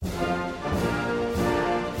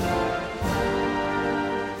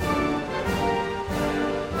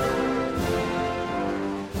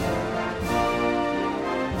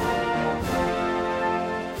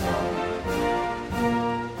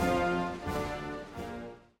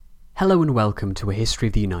Hello and welcome to A History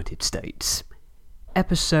of the United States.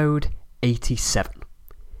 Episode 87,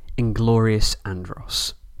 Ingorious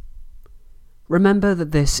Andros. Remember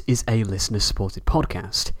that this is a listener-supported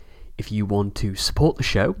podcast. If you want to support the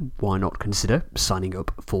show, why not consider signing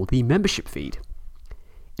up for the membership feed?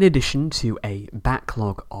 In addition to a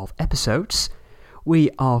backlog of episodes, we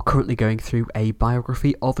are currently going through a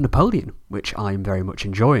biography of Napoleon, which I'm very much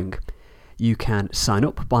enjoying. You can sign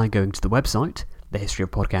up by going to the website,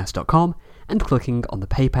 thehistoryofpodcast.com, and clicking on the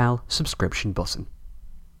PayPal subscription button.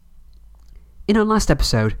 In our last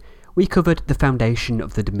episode, we covered the foundation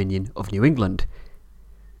of the Dominion of New England.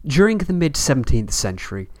 During the mid-17th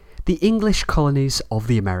century, the English colonies of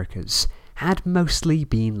the Americas had mostly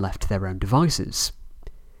been left to their own devices.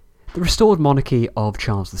 The restored monarchy of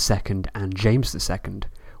Charles II and James II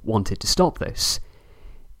wanted to stop this.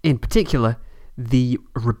 In particular, the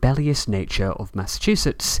rebellious nature of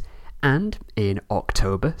Massachusetts, and in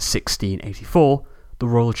October 1684, the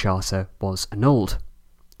Royal Charter was annulled.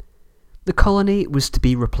 The colony was to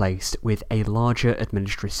be replaced with a larger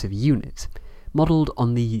administrative unit, modelled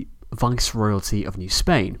on the Viceroyalty of New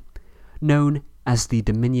Spain, known as the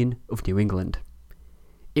Dominion of New England.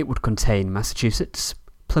 It would contain Massachusetts,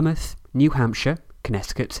 Plymouth, New Hampshire,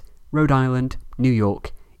 Connecticut, Rhode Island, New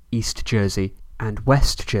York, East Jersey, and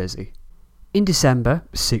West Jersey. In December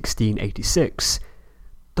 1686,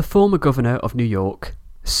 the former governor of New York,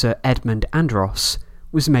 Sir Edmund Andros,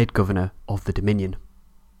 was made governor of the Dominion.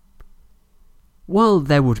 While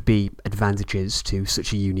there would be advantages to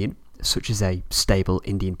such a union, such as a stable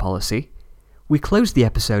Indian policy, we closed the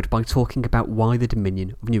episode by talking about why the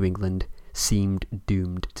Dominion of New England seemed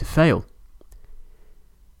doomed to fail.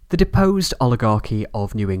 The deposed oligarchy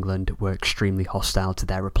of New England were extremely hostile to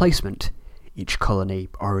their replacement. Each colony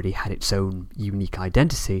already had its own unique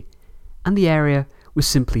identity, and the area was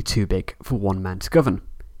simply too big for one man to govern.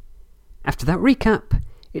 After that recap,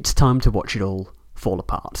 it's time to watch it all fall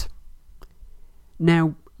apart.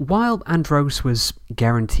 Now, while Andros was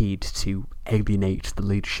guaranteed to alienate the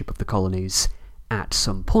leadership of the colonies at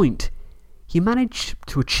some point, he managed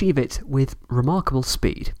to achieve it with remarkable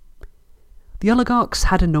speed. The oligarchs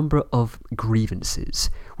had a number of grievances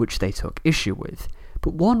which they took issue with,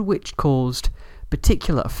 but one which caused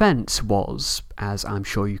particular offence was, as I'm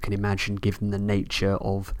sure you can imagine given the nature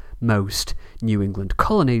of most New England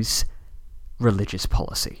colonies, religious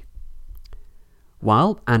policy.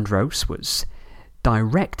 While Andros was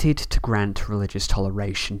directed to grant religious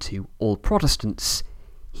toleration to all Protestants,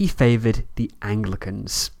 he favoured the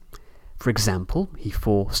Anglicans. For example, he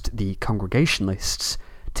forced the Congregationalists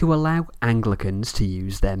to allow Anglicans to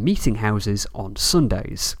use their meeting houses on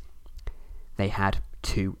Sundays. They had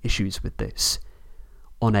two issues with this.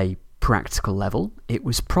 On a practical level, it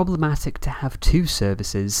was problematic to have two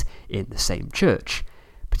services in the same church,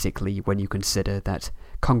 particularly when you consider that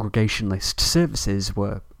Congregationalist services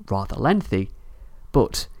were rather lengthy,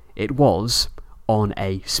 but it was, on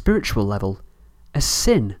a spiritual level, a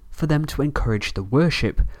sin for them to encourage the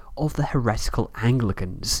worship of the heretical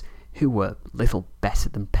Anglicans, who were little better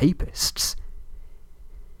than papists.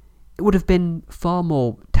 It would have been far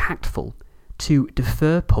more tactful to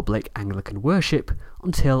defer public Anglican worship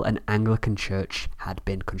until an Anglican church had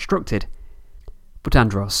been constructed, but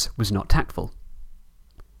Andros was not tactful.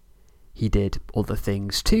 He did other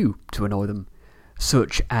things too to annoy them,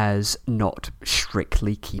 such as not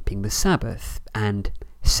strictly keeping the Sabbath and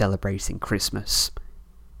celebrating Christmas.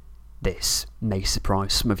 This may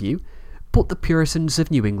surprise some of you, but the Puritans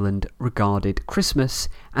of New England regarded Christmas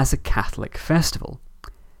as a Catholic festival.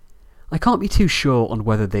 I can't be too sure on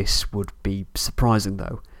whether this would be surprising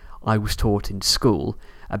though. I was taught in school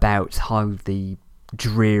about how the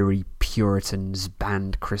dreary Puritans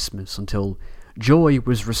banned Christmas until joy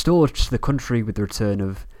was restored to the country with the return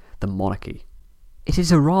of the monarchy. It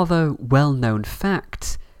is a rather well-known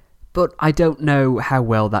fact, but I don't know how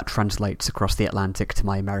well that translates across the Atlantic to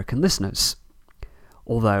my American listeners.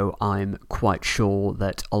 Although I'm quite sure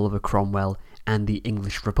that Oliver Cromwell and the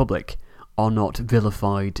English Republic are not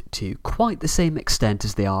vilified to quite the same extent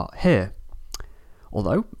as they are here.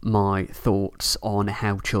 Although my thoughts on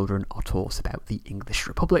how children are taught about the English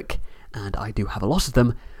Republic, and I do have a lot of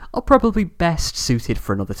them, are probably best suited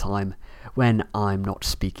for another time when I'm not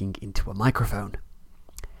speaking into a microphone.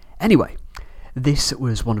 Anyway, this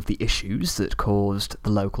was one of the issues that caused the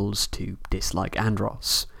locals to dislike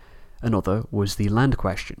Andros. Another was the land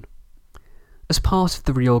question. As part of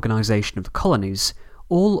the reorganisation of the colonies,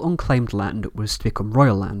 all unclaimed land was to become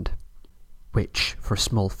royal land, which, for a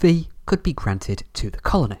small fee, could be granted to the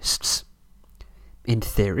colonists. In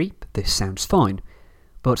theory, this sounds fine,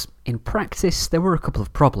 but in practice there were a couple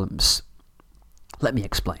of problems. Let me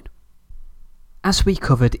explain. As we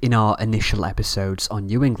covered in our initial episodes on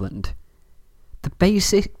New England, the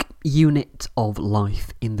basic unit of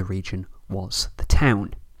life in the region was the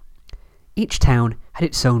town. Each town had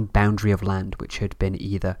its own boundary of land which had been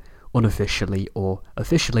either unofficially or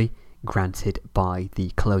officially granted by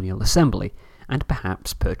the colonial assembly and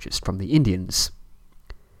perhaps purchased from the Indians.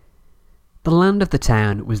 The land of the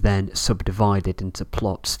town was then subdivided into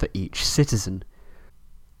plots for each citizen,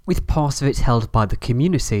 with part of it held by the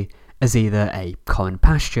community as either a common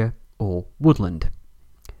pasture or woodland.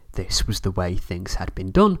 This was the way things had been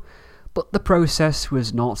done, but the process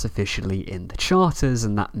was not officially in the charters,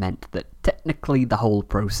 and that meant that technically the whole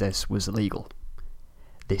process was illegal.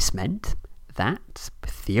 This meant that,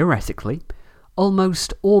 theoretically,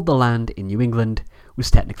 almost all the land in New England was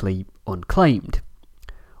technically unclaimed.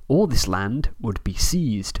 All this land would be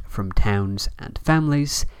seized from towns and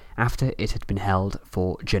families after it had been held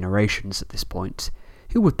for generations at this point,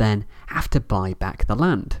 who would then have to buy back the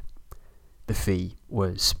land. The fee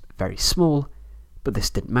was very small, but this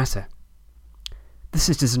didn't matter. The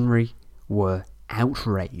citizenry were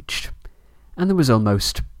outraged, and there was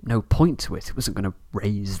almost no point to it. It wasn't going to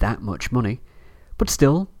raise that much money. But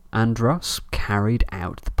still, Andros carried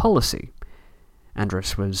out the policy.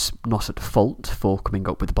 Andros was not at fault for coming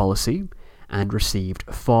up with the policy, and received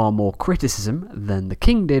far more criticism than the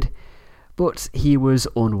king did, but he was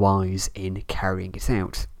unwise in carrying it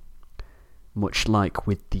out. Much like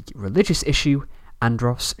with the religious issue,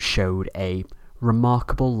 Andros showed a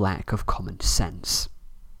remarkable lack of common sense.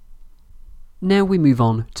 Now we move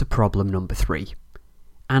on to problem number 3.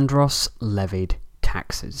 Andros levied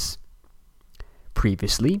taxes.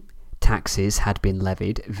 Previously, taxes had been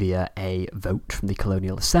levied via a vote from the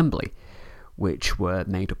colonial assembly, which were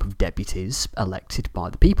made up of deputies elected by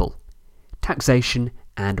the people. Taxation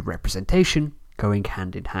and representation going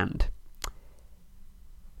hand in hand.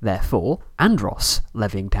 Therefore, Andros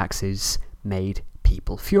levying taxes made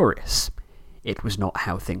people furious. It was not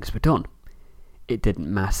how things were done. It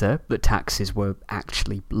didn't matter that taxes were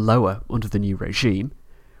actually lower under the new regime.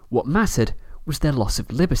 What mattered was their loss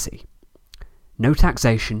of liberty. No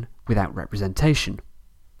taxation without representation.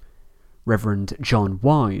 Reverend John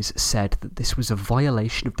Wise said that this was a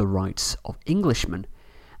violation of the rights of Englishmen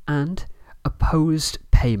and opposed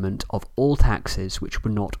payment of all taxes which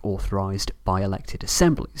were not authorised by elected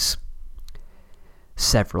assemblies.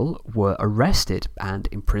 Several were arrested and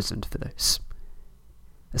imprisoned for this.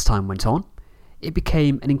 As time went on, it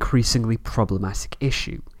became an increasingly problematic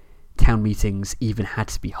issue. Town meetings even had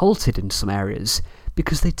to be halted in some areas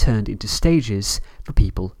because they turned into stages for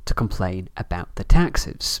people to complain about the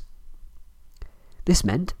taxes. This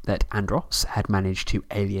meant that Andros had managed to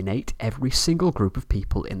alienate every single group of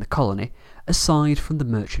people in the colony, aside from the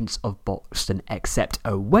merchants of Boston, except,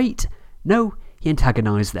 oh wait, no, he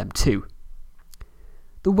antagonised them too.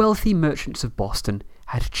 The wealthy merchants of Boston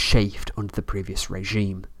had chafed under the previous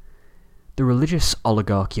regime. The religious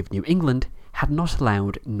oligarchy of New England had not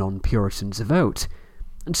allowed non-Puritans a vote,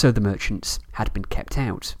 and so the merchants had been kept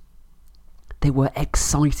out. They were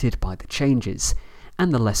excited by the changes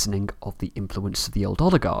and the lessening of the influence of the old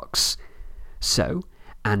oligarchs. So,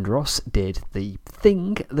 Andros did the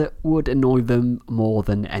thing that would annoy them more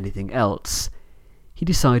than anything else. He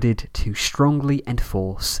decided to strongly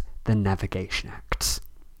enforce the Navigation Acts.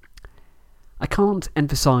 I can't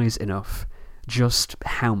emphasise enough just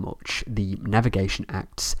how much the Navigation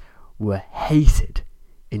Acts were hated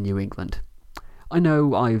in New England. I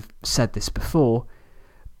know I've said this before,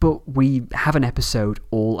 but we have an episode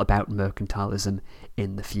all about mercantilism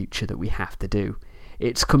in the future that we have to do.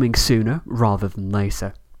 It's coming sooner rather than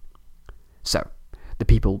later. So, the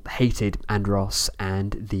people hated Andros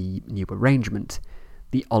and the new arrangement.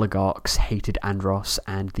 The oligarchs hated Andros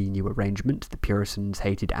and the new arrangement. The Puritans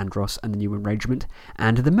hated Andros and the new arrangement.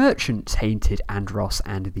 And the merchants hated Andros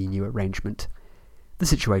and the new arrangement. The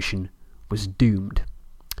situation was doomed.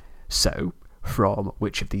 So, from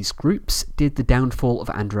which of these groups did the downfall of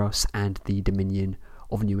Andros and the Dominion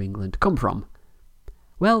of New England come from?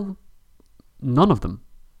 Well, none of them.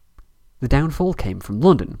 The downfall came from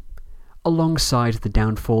London, alongside the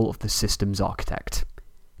downfall of the system's architect,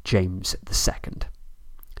 James II.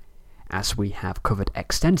 As we have covered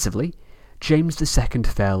extensively, James II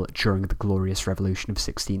fell during the Glorious Revolution of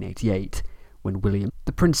 1688, when William,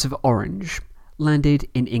 the Prince of Orange, landed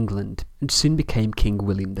in England and soon became King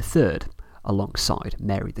William III, alongside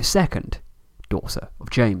Mary II, daughter of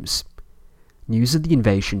James. News of the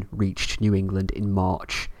invasion reached New England in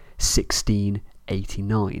March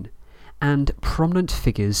 1689, and prominent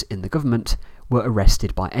figures in the government were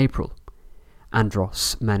arrested by April.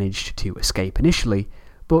 Andros managed to escape initially,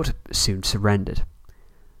 but soon surrendered.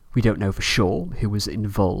 We don't know for sure who was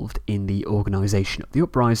involved in the organisation of the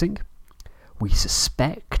uprising. We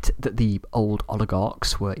suspect that the old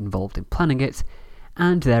oligarchs were involved in planning it,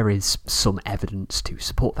 and there is some evidence to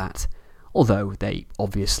support that, although they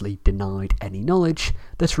obviously denied any knowledge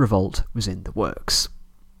that a revolt was in the works.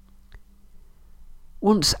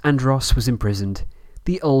 Once Andros was imprisoned,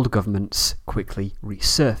 the old governments quickly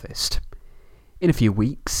resurfaced. In a few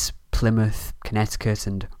weeks, Plymouth, Connecticut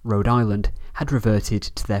and Rhode Island had reverted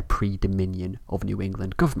to their pre-Dominion of New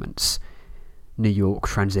England governments. New York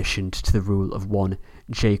transitioned to the rule of one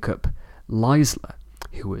Jacob Leisler,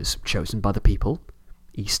 who was chosen by the people.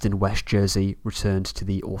 East and West Jersey returned to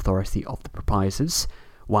the authority of the proprietors,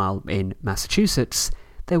 while in Massachusetts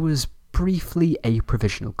there was briefly a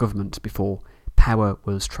provisional government before power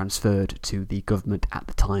was transferred to the government at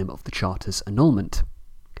the time of the Charter's annulment.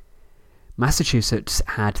 Massachusetts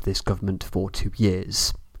had this government for 2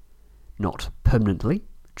 years. Not permanently,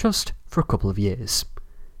 just for a couple of years.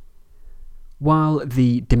 While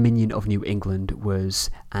the Dominion of New England was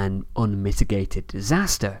an unmitigated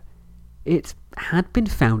disaster, it had been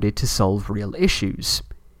founded to solve real issues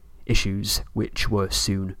which were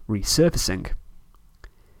soon resurfacing.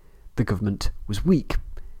 The government was weak.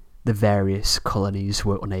 The various colonies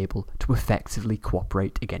were unable to effectively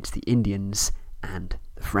cooperate against the Indians and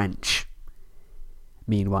the French.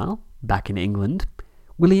 Meanwhile, back in England,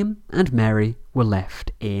 William and Mary were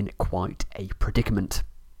left in quite a predicament.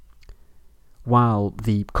 While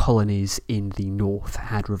the colonies in the north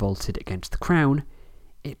had revolted against the crown,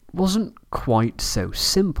 it wasn't quite so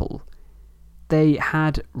simple. They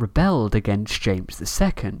had rebelled against James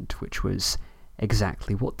II, which was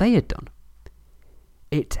exactly what they had done.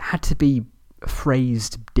 It had to be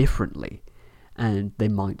phrased differently, and they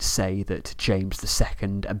might say that James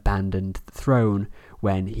II abandoned the throne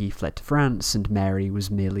when he fled to France and Mary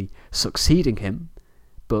was merely succeeding him,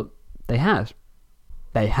 but they had.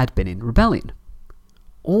 They had been in rebellion.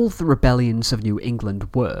 All the rebellions of New England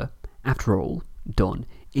were, after all, done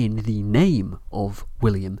in the name of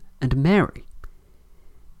William and Mary.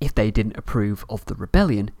 If they didn't approve of the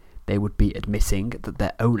rebellion, they would be admitting that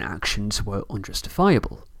their own actions were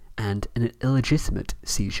unjustifiable and an illegitimate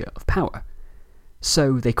seizure of power.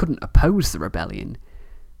 So they couldn't oppose the rebellion,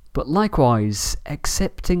 but likewise,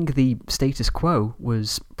 accepting the status quo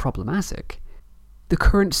was problematic. The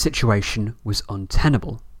current situation was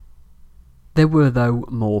untenable. There were, though,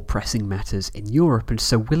 more pressing matters in Europe, and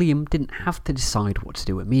so William didn't have to decide what to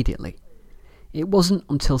do immediately. It wasn't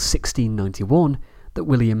until 1691 that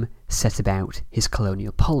William set about his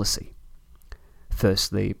colonial policy.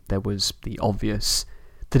 Firstly, there was the obvious.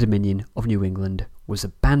 The Dominion of New England was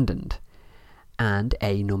abandoned, and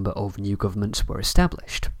a number of new governments were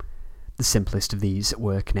established. The simplest of these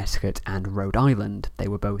were Connecticut and Rhode Island. They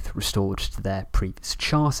were both restored to their previous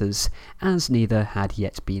charters, as neither had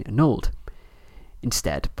yet been annulled,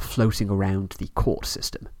 instead floating around the court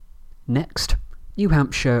system. Next, New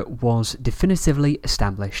Hampshire was definitively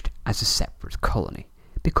established as a separate colony,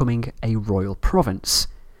 becoming a royal province.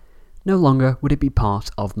 No longer would it be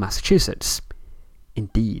part of Massachusetts.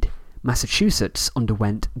 Indeed, Massachusetts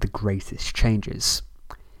underwent the greatest changes.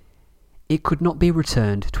 It could not be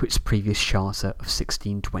returned to its previous charter of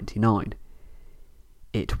 1629.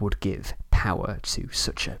 It would give power to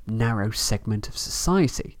such a narrow segment of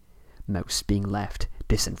society, most being left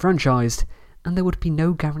disenfranchised, and there would be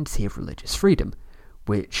no guarantee of religious freedom,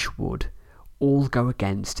 which would all go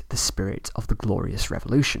against the spirit of the Glorious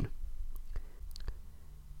Revolution.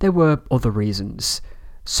 There were other reasons,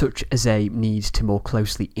 such as a need to more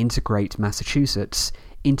closely integrate Massachusetts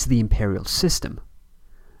into the imperial system.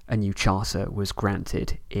 A new charter was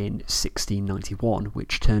granted in 1691,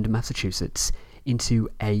 which turned Massachusetts into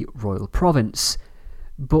a royal province,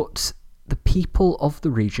 but the people of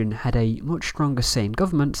the region had a much stronger say in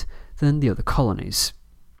government than the other colonies.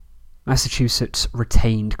 Massachusetts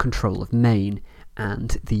retained control of Maine,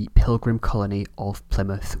 and the Pilgrim colony of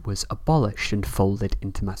Plymouth was abolished and folded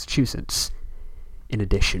into Massachusetts. In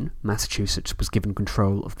addition, Massachusetts was given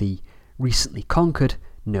control of the recently conquered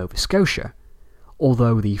Nova Scotia,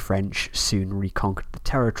 although the French soon reconquered the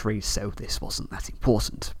territory, so this wasn't that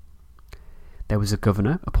important. There was a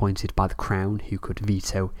governor appointed by the Crown who could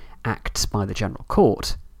veto acts by the General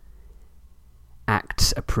Court.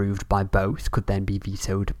 Acts approved by both could then be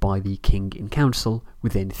vetoed by the King in Council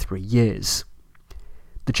within 3 years.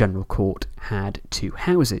 The General Court had 2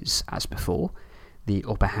 houses, as before, the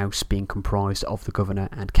upper house being comprised of the Governor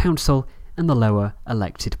and Council, and the lower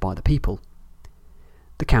elected by the people.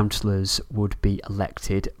 The councillors would be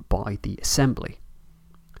elected by the Assembly.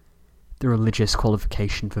 The religious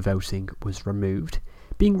qualification for voting was removed,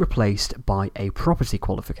 being replaced by a property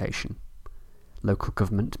qualification. Local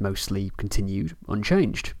government mostly continued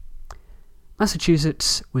unchanged.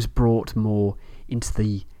 Massachusetts was brought more into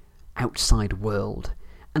the outside world,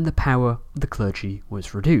 and the power of the clergy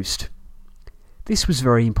was reduced. This was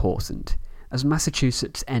very important, as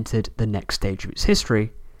Massachusetts entered the next stage of its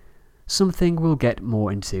history, something we'll get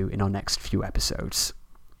more into in our next few episodes.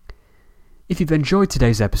 If you've enjoyed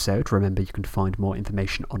today's episode, remember you can find more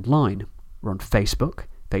information online. We're on Facebook,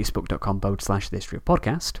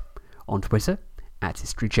 facebook.com/thehistoryofpodcast, on Twitter,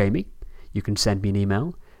 @historyjamie. You can send me an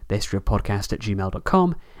email,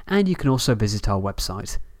 thehistoryofpodcast@gmail.com, and you can also visit our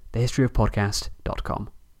website, thehistoryofpodcast.com.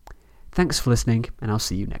 Thanks for listening, and I'll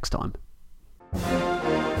see you next time.